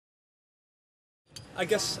I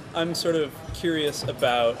guess I'm sort of curious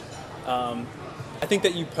about. I think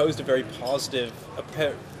that you posed a very positive,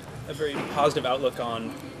 a very positive outlook on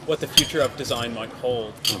what the future of design might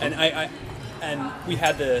hold, and we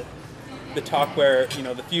had the talk where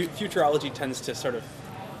the futurology tends to sort of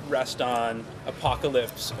rest on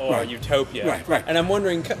apocalypse or Right. utopia, Right. and I'm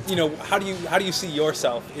wondering, how do you see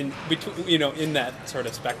yourself in between, in that sort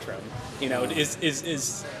of spectrum?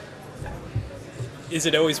 Is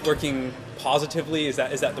it always working positively? Is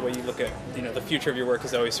that the way you look at the future of your work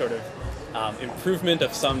is always sort of improvement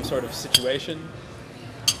of some sort of situation?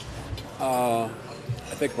 I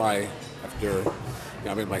think I'm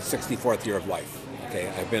in my 64th year of life. Okay,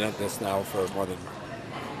 I've been at this now for more than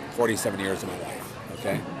 47 years of my life.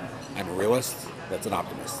 Okay, I'm a realist. That's an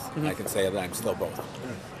optimist. I can say that I'm still both.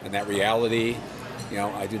 And that reality,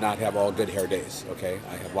 I do not have all good hair days. Okay,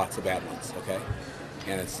 I have lots of bad ones. Okay,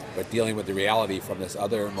 but dealing with the reality from this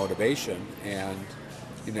other motivation, and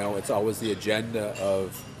it's always the agenda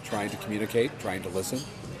of trying to communicate, trying to listen,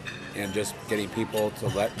 and just getting people to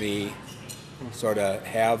let me sort of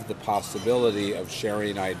have the possibility of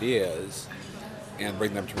sharing ideas and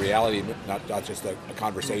bring them to reality, not just a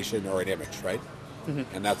conversation or an image, right?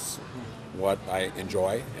 And that's what I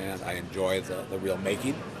enjoy, and I enjoy the real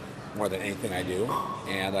making more than anything I do,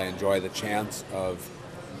 and I enjoy the chance of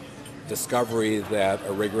discovery that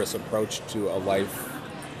a rigorous approach to a life,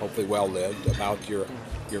 hopefully well lived, about your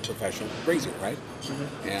profession brings you, right?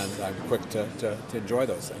 And I'm quick to enjoy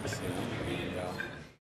those things, And,